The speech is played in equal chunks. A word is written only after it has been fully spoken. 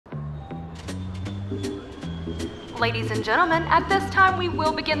Ladies and gentlemen, at this time we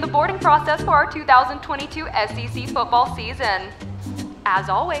will begin the boarding process for our 2022 SEC football season. As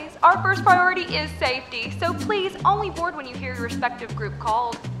always, our first priority is safety, so please only board when you hear your respective group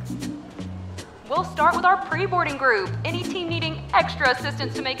called. We'll start with our pre-boarding group. Any team needing extra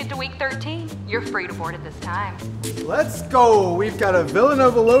assistance to make it to week 13, you're free to board at this time. Let's go! We've got a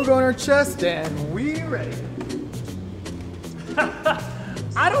Villanova logo on our chest and we're ready.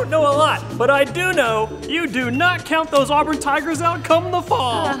 I don't know a lot, but I do know you do not count those Auburn Tigers out come the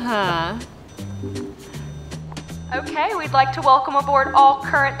fall. Okay, we'd like to welcome aboard all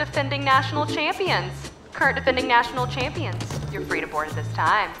current defending national champions. Current defending national champions, you're free to board at this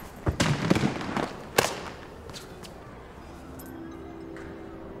time.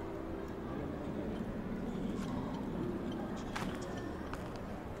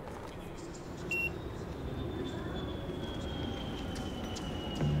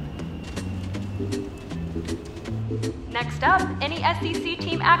 Next up, any SEC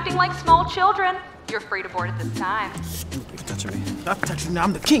team acting like small children, you're free to board at this time. You're touching me. Not touching me,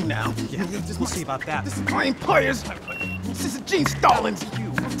 I'm the king now. Yeah, we'll see about that. This is my empires. This is Gene Stallings.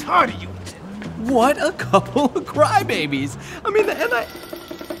 I'm tired of you. What a couple of crybabies. I mean,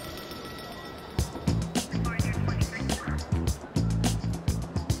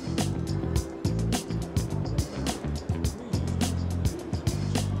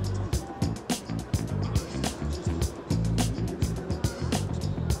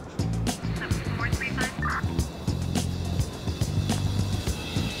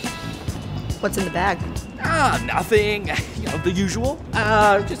 What's in the bag? nothing. You know, the usual.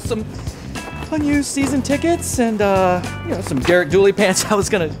 Just some unused season tickets and, some Derek Dooley pants I was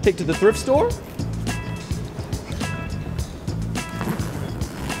gonna take to the thrift store.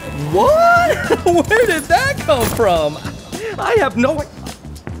 What? Where did that come from? I have no...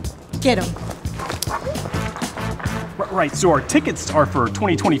 Get him. Right, so our tickets are for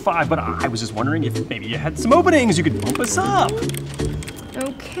 2025, but I was just wondering if maybe you had some openings you could bump us up.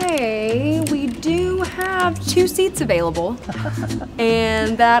 Okay, we do have 2 seats available.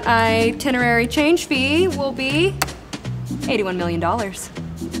 And that itinerary change fee will be $81 million.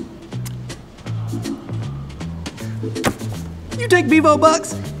 You take Bevo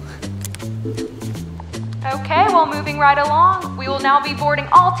Bucks? Okay, well, moving right along, we will now be boarding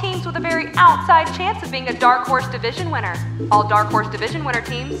all teams with a very outside chance of being a Dark Horse Division winner. All Dark Horse Division winner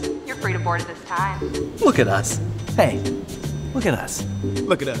teams, you're free to board at this time. Look at us. Hey, look at us.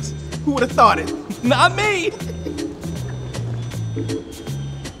 Look at us. Who would have thought it? Not me!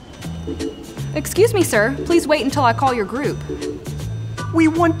 Excuse me, sir. Please wait until I call your group. We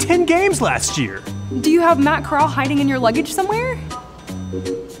won 10 games last year. Do you have Matt Corral hiding in your luggage somewhere?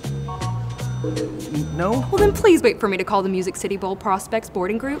 No? Well, then please wait for me to call the Music City Bowl Prospects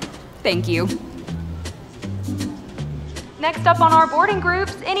boarding group. Thank you. Next up on our boarding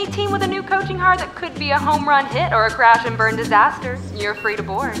groups, any team with a new coaching hire that could be a home run hit or a crash and burn disaster, you're free to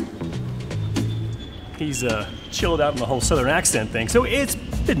board. He's chilled out on the whole Southern accent thing, so it's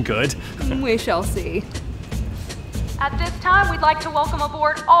been good. We shall see. At this time, we'd like to welcome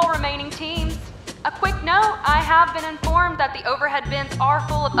aboard all remaining teams. A quick note, I have been informed that the overhead bins are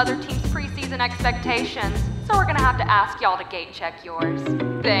full of other teams' preseason expectations, so we're gonna have to ask y'all to gate check yours.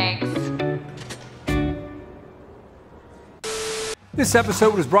 Thanks. This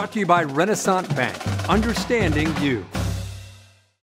episode was brought to you by Renaissance Bank, understanding you.